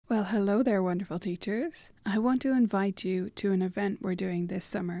Well, hello there, wonderful teachers. I want to invite you to an event we're doing this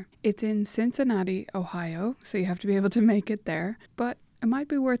summer. It's in Cincinnati, Ohio, so you have to be able to make it there, but it might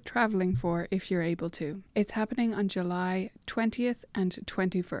be worth traveling for if you're able to. It's happening on July 20th and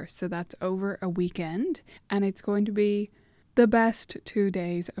 21st, so that's over a weekend, and it's going to be the best 2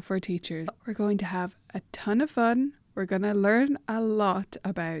 days for teachers. We're going to have a ton of fun. We're going to learn a lot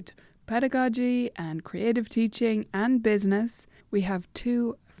about pedagogy and creative teaching and business. We have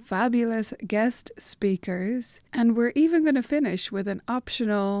 2 fabulous guest speakers, and we're even going to finish with an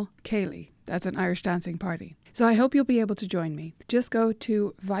optional Ceilidh. That's an Irish dancing party. So I hope you'll be able to join me. Just go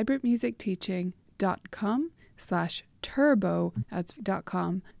to vibrantmusicteaching.com/turbo. That's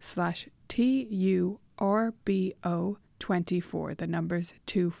 .com/TURBO24. The number's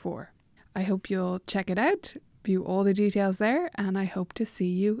 24. I hope you'll check it out, view all the details there, and I hope to see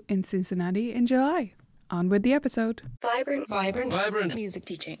you in Cincinnati in July. On with the episode. Vibrant music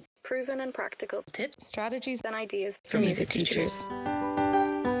teaching. Proven and practical Tips, strategies, and ideas for music teachers.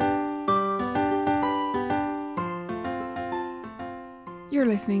 You're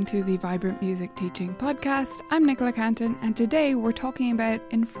listening to the Vibrant Music Teaching Podcast. I'm Nicola Canton, and today we're talking about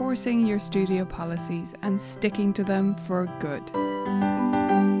enforcing your studio policies and sticking to them for good.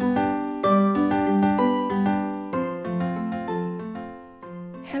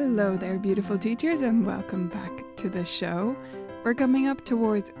 Hello there, beautiful teachers, and welcome back to the show. We're coming up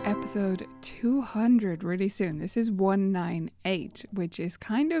towards episode 200 really soon. This is 198, which is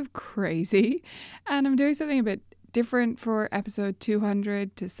kind of crazy, and I'm doing something a bit different for episode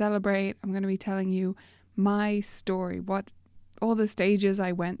 200 to celebrate. I'm going to be telling you my story, what all the stages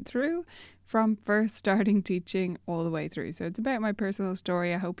I went through from first starting teaching all the way through. So it's about my personal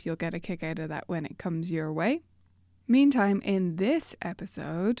story. I hope you'll get a kick out of that when it comes your way. Meantime, in this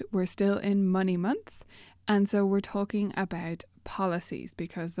episode, we're still in Money Month, and so we're talking about policies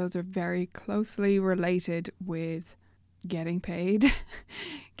because those are very closely related with getting paid,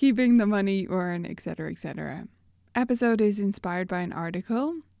 keeping the money you earn, etc., etc. Episode is inspired by an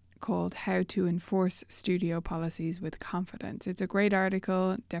article called How to Enforce Studio Policies with Confidence. It's a great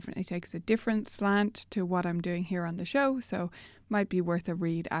article, definitely takes a different slant to what I'm doing here on the show, so might be worth a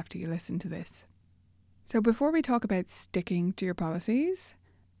read after you listen to this. So before we talk about sticking to your policies,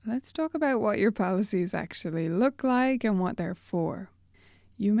 let's talk about what your policies actually look like and what they're for.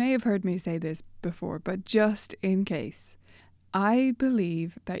 You may have heard me say this before, but just in case, I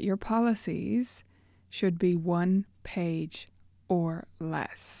believe that your policies should be 1 page or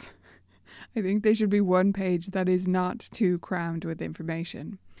less. I think they should be 1 page that is not too crammed with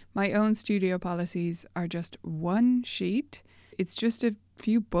information. My own studio policies are just 1 sheet. It's just a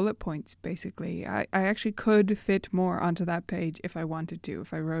few bullet points, basically. I actually could fit more onto that page if I wanted to,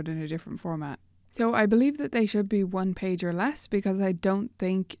 if I wrote in a different format. So I believe that they should be 1 page or less because I don't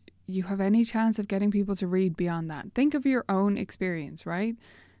think you have any chance of getting people to read beyond that. Think of your own experience, right?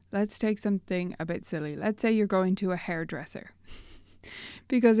 Let's take something a bit silly. Let's say you're going to a hairdresser.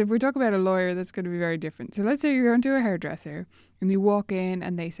 Because if we're talking about a lawyer, that's going to be very different. So let's say you're going to a hairdresser and you walk in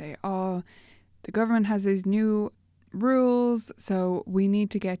and they say, oh, the government has these new rules, so we need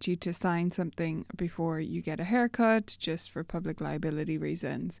to get you to sign something before you get a haircut, just for public liability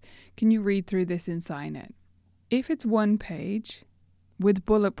reasons. Can you read through this and sign it? If it's 1 page with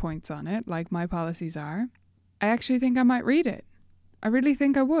bullet points on it, like my policies are, I actually think I might read it. I really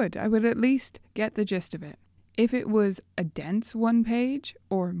think I would. I would at least get the gist of it. If it was a dense 1 page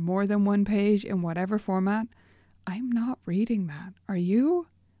or more than 1 page in whatever format, I'm not reading that. Are you?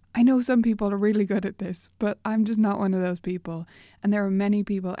 I know some people are really good at this, but I'm just not one of those people. And there are many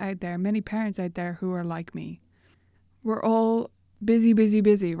people out there, many parents out there who are like me. We're all busy,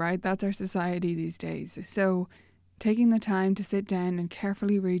 right? That's our society these days. So taking the time to sit down and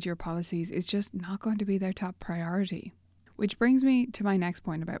carefully read your policies is just not going to be their top priority. Which brings me to my next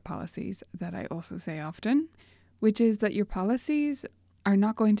point about policies that I also say often, which is that your policies are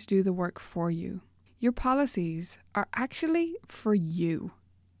not going to do the work for you. Your policies are actually for you.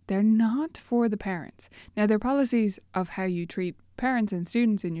 They're not for the parents. Now, they're policies of how you treat parents and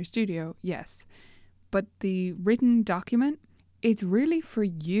students in your studio, yes. But the written document, it's really for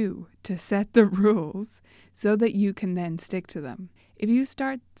you to set the rules so that you can then stick to them. If you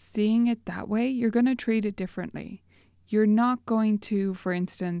start seeing it that way, you're going to treat it differently. You're not going to, for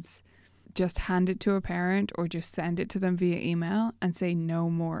instance, just hand it to a parent or just send it to them via email and say no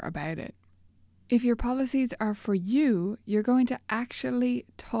more about it. If your policies are for you, you're going to actually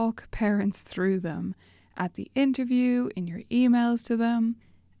talk parents through them at the interview, in your emails to them,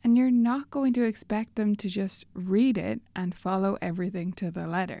 and you're not going to expect them to just read it and follow everything to the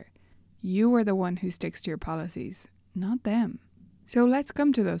letter. You are the one who sticks to your policies, not them. So let's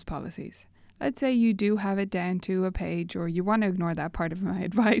come to those policies. Let's say you do have it down to a page, or you want to ignore that part of my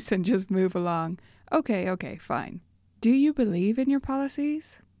advice and just move along. Okay, fine. Do you believe in your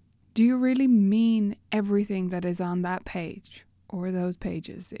policies? Do you really mean everything that is on that page, or those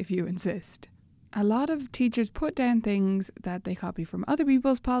pages, if you insist? A lot of teachers put down things that they copy from other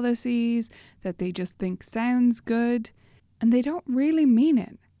people's policies, that they just think sounds good, and they don't really mean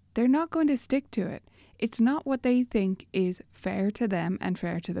it. They're not going to stick to it. It's not what they think is fair to them and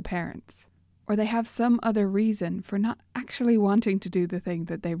fair to the parents. Or they have some other reason for not actually wanting to do the thing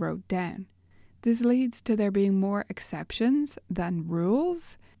that they wrote down. This leads to there being more exceptions than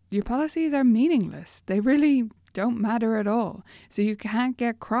rules. Your policies are meaningless. They really don't matter at all. So you can't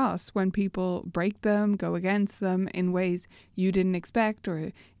get cross when people break them, go against them in ways you didn't expect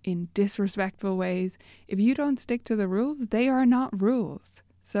or in disrespectful ways. If you don't stick to the rules, they are not rules.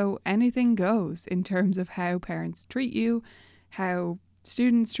 So anything goes in terms of how parents treat you, how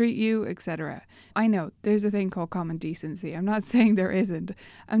students treat you, etc. I know there's a thing called common decency. I'm not saying there isn't.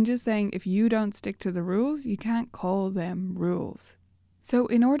 I'm just saying if you don't stick to the rules, you can't call them rules. So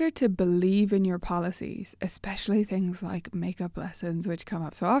in order to believe in your policies, especially things like makeup lessons, which come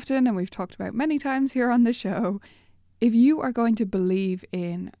up so often and we've talked about many times here on the show, if you are going to believe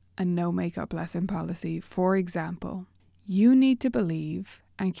in a no makeup lesson policy, for example, you need to believe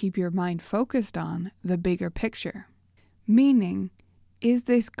and keep your mind focused on the bigger picture. Meaning, is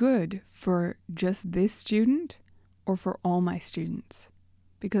this good for just this student or for all my students?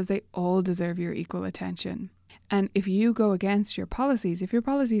 Because they all deserve your equal attention. And if you go against your policies, if your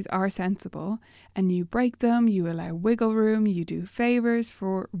policies are sensible and you break them, you allow wiggle room, you do favors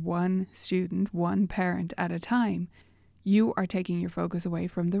for one student, one parent at a time, you are taking your focus away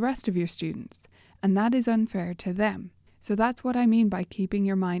from the rest of your students. And that is unfair to them. So that's what I mean by keeping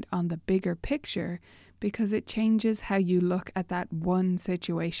your mind on the bigger picture, because it changes how you look at that one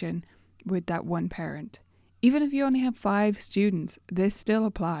situation with that one parent. Even if you only have 5 students, this still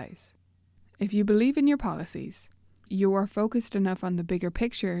applies. If you believe in your policies, you are focused enough on the bigger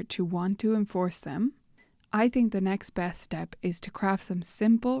picture to want to enforce them. I think the next best step is to craft some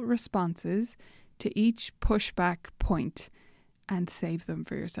simple responses to each pushback point and save them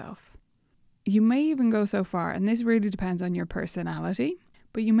for yourself. You may even go so far, and this really depends on your personality,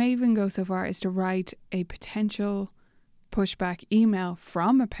 but you may even go so far as to write a potential pushback email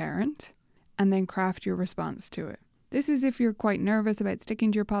from a parent and then craft your response to it. This is if you're quite nervous about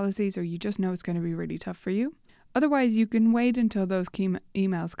sticking to your policies or you just know it's going to be really tough for you. Otherwise, you can wait until those key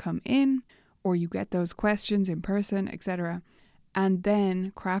emails come in or you get those questions in person, etc., and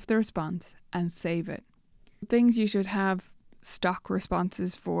then craft the response and save it. Things you should have stock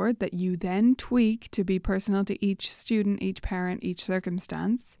responses for that you then tweak to be personal to each student, each parent, each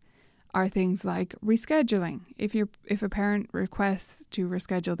circumstance are things like rescheduling. If a parent requests to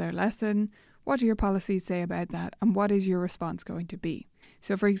reschedule their lesson, what do your policies say about that, and what is your response going to be?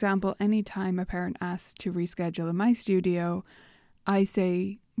 So for example, anytime a parent asks to reschedule in my studio, I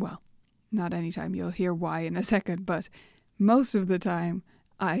say, well, not anytime, you'll hear why in a second, but most of the time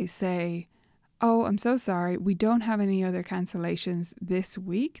I say, oh, I'm so sorry, we don't have any other cancellations this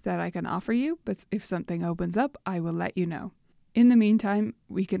week that I can offer you, but if something opens up, I will let you know. In the meantime,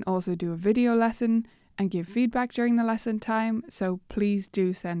 we can also do a video lesson and give feedback during the lesson time, so please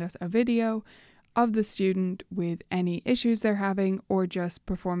do send us a video of the student with any issues they're having or just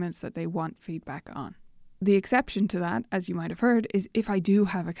performance that they want feedback on. The exception to that, as you might have heard, is if I do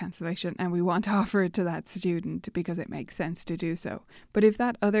have a cancellation and we want to offer it to that student because it makes sense to do so. But if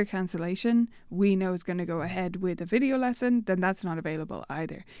that other cancellation we know is going to go ahead with a video lesson, then that's not available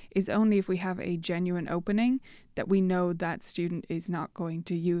either. It's only if we have a genuine opening that we know that student is not going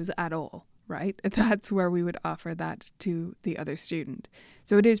to use at all, right? That's where we would offer that to the other student.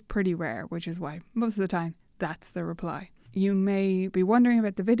 So it is pretty rare, which is why most of the time that's the reply. You may be wondering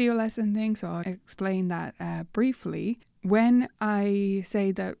about the video lesson thing, so I'll explain that briefly. When I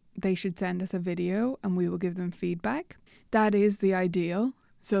say that they should send us a video and we will give them feedback, that is the ideal.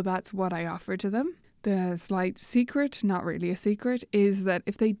 So that's what I offer to them. The slight secret, not really a secret, is that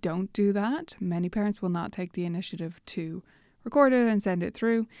if they don't do that, many parents will not take the initiative to record it and send it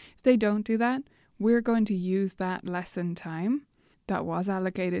through. If they don't do that, we're going to use that lesson time that was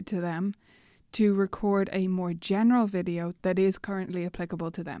allocated to them to record a more general video that is currently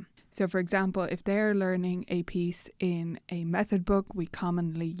applicable to them. So for example, if they're learning a piece in a method book we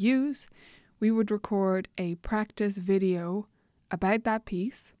commonly use, we would record a practice video about that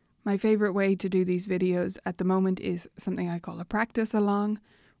piece. My favorite way to do these videos at the moment is something I call a practice along,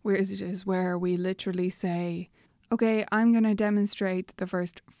 which is where we literally say, okay, I'm going to demonstrate the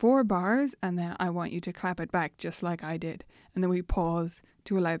first 4 bars and then I want you to clap it back just like I did. And then we pause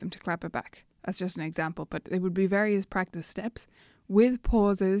to allow them to clap it back. That's just an example, but it would be various practice steps with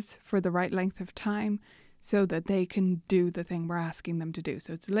pauses for the right length of time so that they can do the thing we're asking them to do.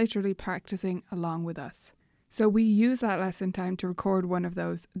 So it's literally practicing along with us. So we use that lesson time to record one of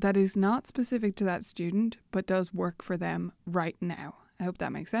those that is not specific to that student, but does work for them right now. I hope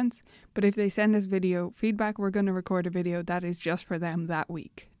that makes sense. But if they send us video feedback, we're going to record a video that is just for them that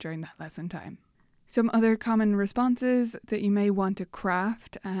week during that lesson time. Some other common responses that you may want to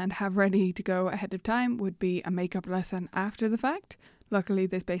craft and have ready to go ahead of time would be a makeup lesson after the fact. Luckily,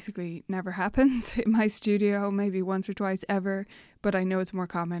 this basically never happens in my studio, maybe once or twice ever, but I know it's more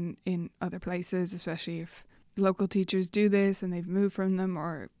common in other places, especially if local teachers do this and they've moved from them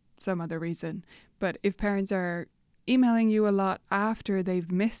or some other reason. But if parents are emailing you a lot after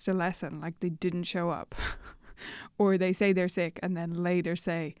they've missed a lesson, like they didn't show up, or they say they're sick and then later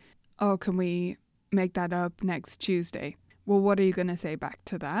say, oh, can we make that up next Tuesday? Well, what are you going to say back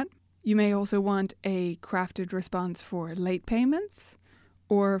to that? You may also want a crafted response for late payments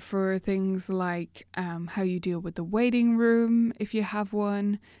or for things like how you deal with the waiting room if you have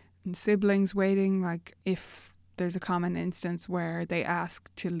one, and siblings waiting, like if there's a common instance where they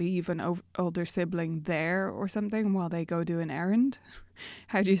ask to leave an older sibling there or something while they go do an errand.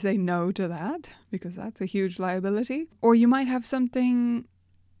 How do you say no to that? Because that's a huge liability. Or you might have something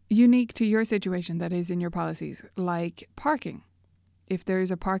unique to your situation that is in your policies, like parking. If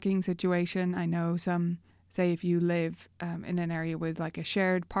there's a parking situation, I know some say if you live in an area with like a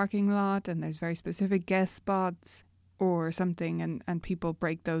shared parking lot and there's very specific guest spots or something and people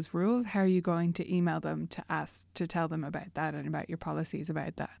break those rules, how are you going to email them to ask to tell them about that and about your policies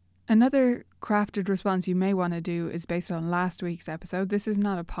about that? Another crafted response you may want to do is based on last week's episode. This is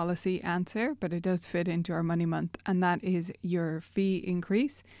not a policy answer, but it does fit into our money month, and that is your fee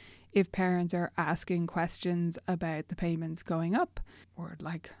increase. If parents are asking questions about the payments going up or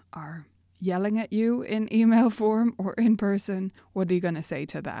like are yelling at you in email form or in person, what are you going to say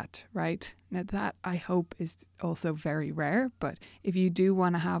to that, right? Now that I hope is also very rare, but if you do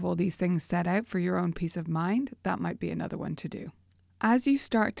want to have all these things set out for your own peace of mind, that might be another one to do. As you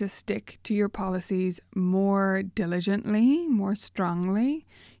start to stick to your policies more diligently, more strongly,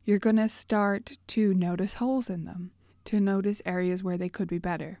 you're going to start to notice holes in them, to notice areas where they could be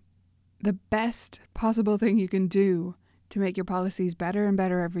better. The best possible thing you can do to make your policies better and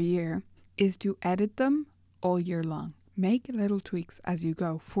better every year is to edit them all year long. Make little tweaks as you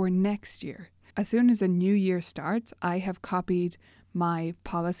go for next year. As soon as a new year starts, I have copied my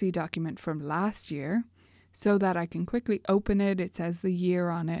policy document from last year so that I can quickly open it. It says the year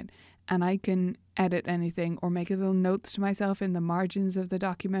on it, and I can edit anything or make little notes to myself in the margins of the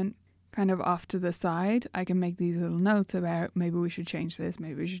document, kind of off to the side. I can make these little notes about maybe we should change this,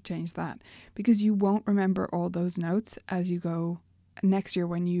 maybe we should change that, because you won't remember all those notes as you go next year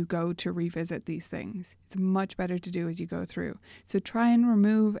when you go to revisit these things. It's much better to do as you go through. So try and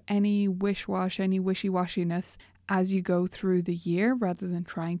remove any any wishy-washiness as you go through the year rather than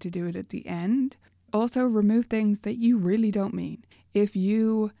trying to do it at the end. Also remove things that you really don't mean. If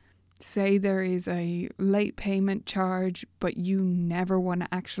you say there is a late payment charge but you never want to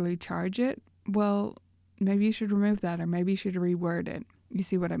actually charge it, well, maybe you should remove that, or maybe you should reword it. You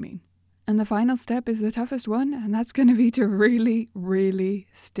see what I mean? And the final step is the toughest one, and that's going to be to really, really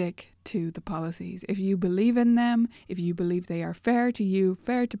stick to the policies. If you believe in them, if you believe they are fair to you,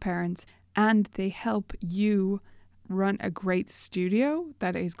 fair to parents, and they help you run a great studio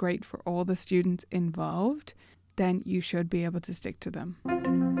that is great for all the students involved, then you should be able to stick to them.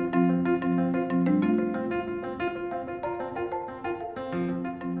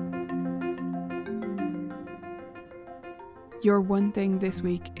 Your one thing this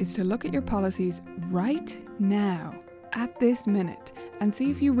week is to look at your policies right now, at this minute, and see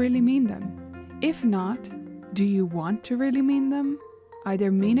if you really mean them. If not, do you want to really mean them?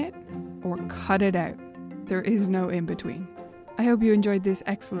 Either mean it or cut it out. There is no in between. I hope you enjoyed this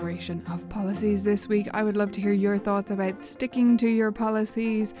exploration of policies this week. I would love to hear your thoughts about sticking to your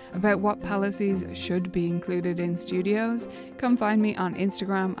policies, about what policies should be included in studios. Come find me on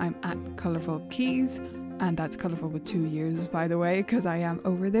Instagram. I'm at ColourfulKeys. And that's colourful with 2 U's, by the way, because I am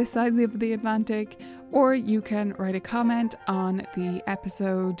over this side of the Atlantic. Or you can write a comment on the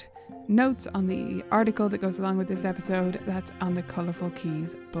episode notes on the article that goes along with this episode. That's on the Colourful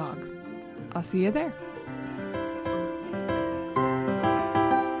Keys blog. I'll see you there.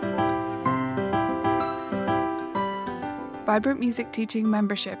 Vibrant Music Teaching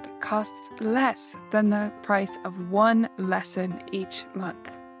membership costs less than the price of one lesson each month.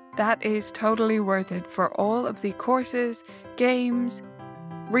 That is totally worth it for all of the courses, games,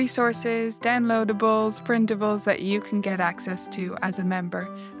 resources, downloadables, printables that you can get access to as a member,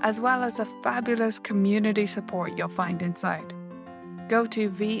 as well as a fabulous community support you'll find inside. Go to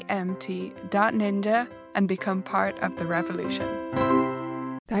vmt.ninja and become part of the revolution.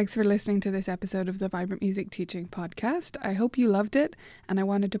 Thanks for listening to this episode of the Vibrant Music Teaching Podcast. I hope you loved it, and I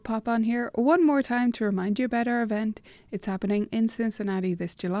wanted to pop on here one more time to remind you about our event. It's happening in Cincinnati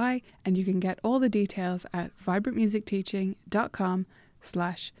this July, and you can get all the details at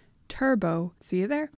vibrantmusicteaching.com/turbo. See you there.